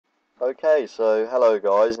Okay, so hello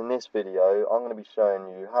guys. In this video I'm going to be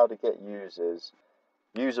showing you how to get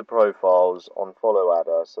user profiles on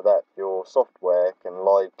Followadder so that your software can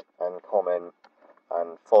like and comment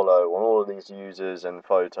and follow on all of these users and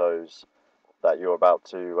photos that you're about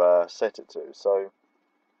to set it to. So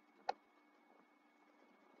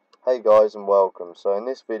hey guys and welcome. So in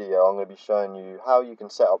this video I'm going to be showing you how you can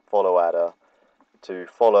set up Followadder to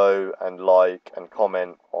follow and like and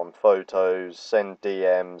comment on photos, send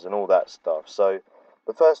DMs and all that stuff. So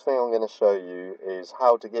the first thing I'm going to show you is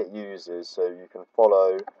how to get users so you can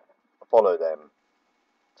follow them.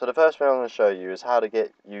 So the first thing I'm going to show you is how to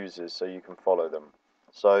get users so you can follow them.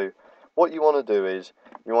 So what you want to do is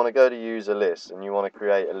you want to go to user lists and you want to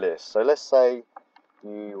create a list. So let's say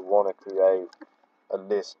you want to create a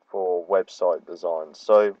list for website design.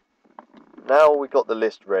 So now we've got the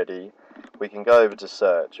list ready, we can go over to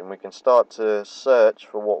search and we can start to search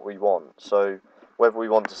for what we want. So whether we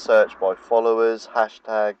want to search by followers,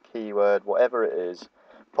 hashtag, keyword, whatever it is,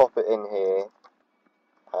 pop it in here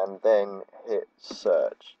and then hit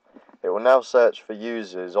search. It will now search for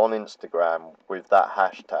users on Instagram with that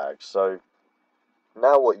hashtag. So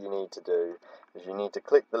now what you need to do is you need to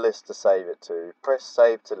click the list to save it to, press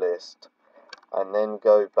save to list, and then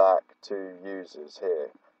go back to users here.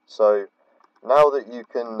 So now that you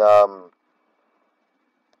can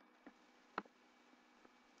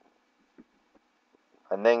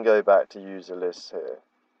and then go back to user lists here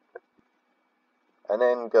and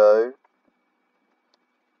then go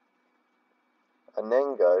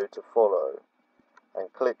to follow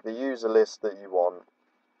and click the user list that you want,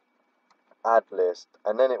 add list,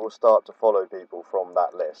 and then it will start to follow people from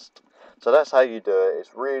that list. So that's how you do it.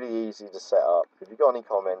 It's really easy to set up. If you've got any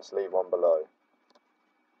comments, leave one below.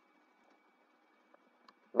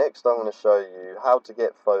 Next I'm going to show you how to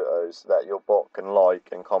get photos so that your bot can like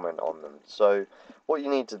and comment on them. So what you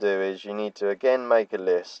need to do is you need to again make a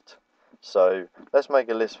list. So let's make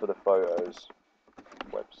a list for the photos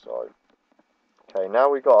website. Okay, now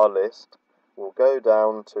we've got our list. We'll go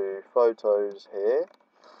down to photos here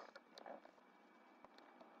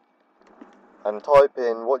and type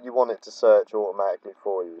in what you want it to search automatically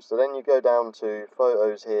for you. So then you go down to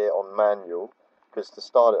photos here on manual, because to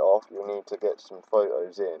start it off you'll need to get some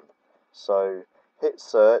photos in. So hit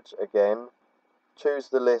search again, choose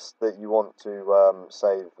the list that you want to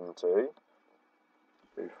save them to,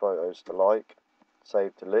 do photos to like,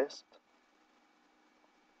 save to list.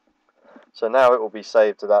 So now it will be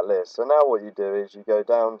saved to that list. So now what you do is you go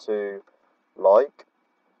down to like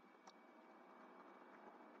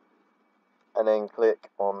and then click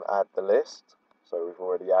on add the list. So we've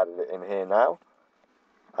already added it in here now.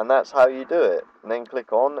 And that's how you do it. And then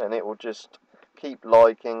click on and it will just keep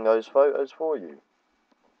liking those photos for you.